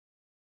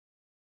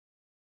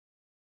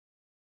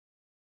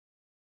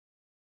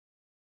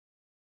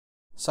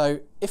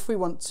So if we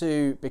want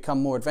to become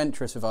more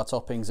adventurous with our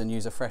toppings and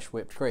use a fresh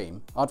whipped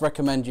cream, I'd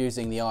recommend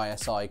using the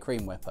ISI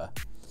cream whipper.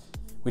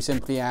 We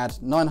simply add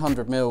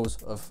 900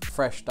 ml of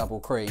fresh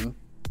double cream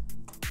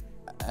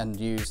and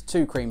use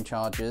 2 cream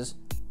chargers,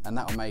 and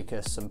that will make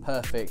us some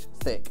perfect,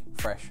 thick,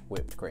 fresh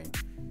whipped cream.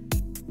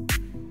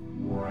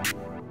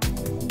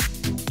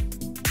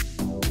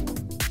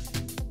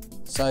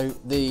 So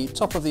the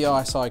top of the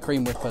ISI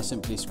cream whipper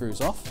simply screws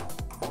off.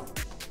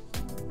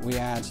 We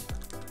add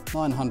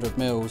 900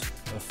 ml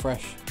of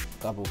fresh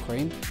double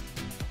cream.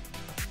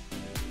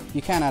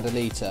 You can add a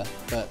litre,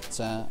 but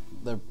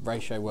the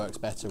ratio works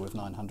better with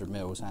 900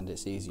 ml and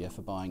it's easier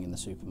for buying in the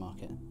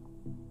supermarket.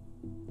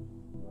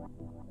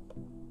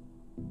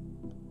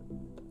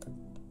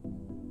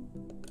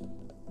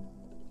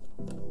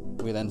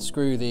 We then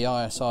screw the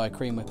ISI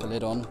cream whipper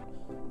lid on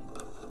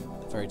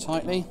very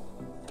tightly,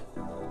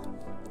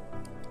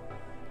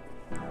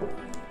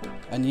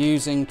 and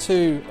using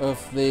 2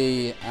 of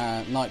the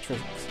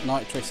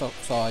nitrous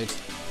oxide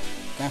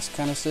gas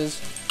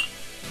canisters,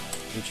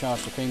 we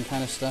charge the cream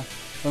canister.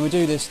 When we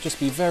do this, just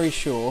be very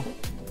sure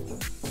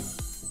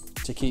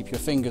to keep your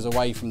fingers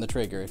away from the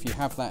trigger. If you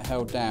have that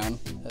held down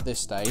at this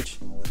stage,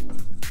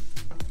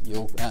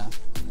 you'll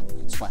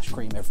splash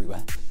cream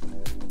everywhere.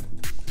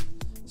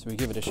 So we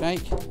give it a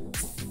shake,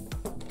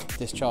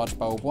 discharge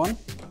bulb 1,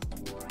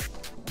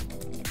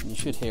 and you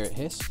should hear it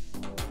hiss.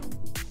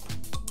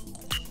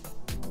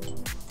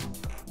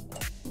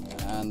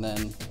 And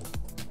then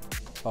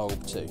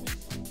bulb 2.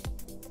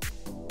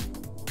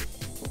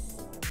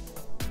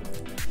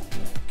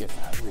 Give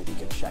that a really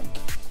good shake.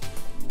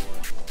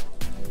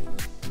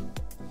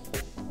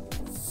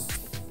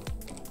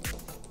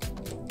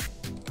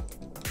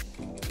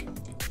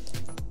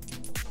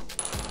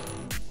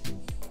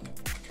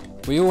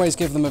 We always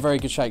give them a very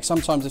good shake.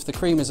 Sometimes if the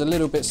cream is a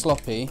little bit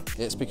sloppy,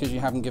 it's because you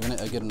haven't given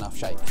it a good enough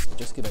shake. So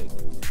just give it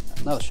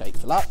another shake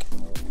for luck.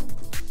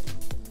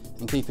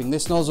 And keeping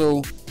this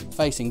nozzle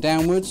facing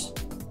downwards,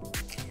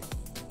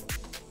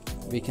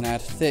 we can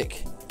add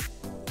thick,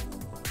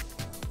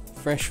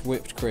 fresh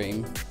whipped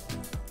cream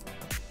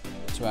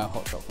to our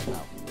hot chocolate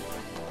melt.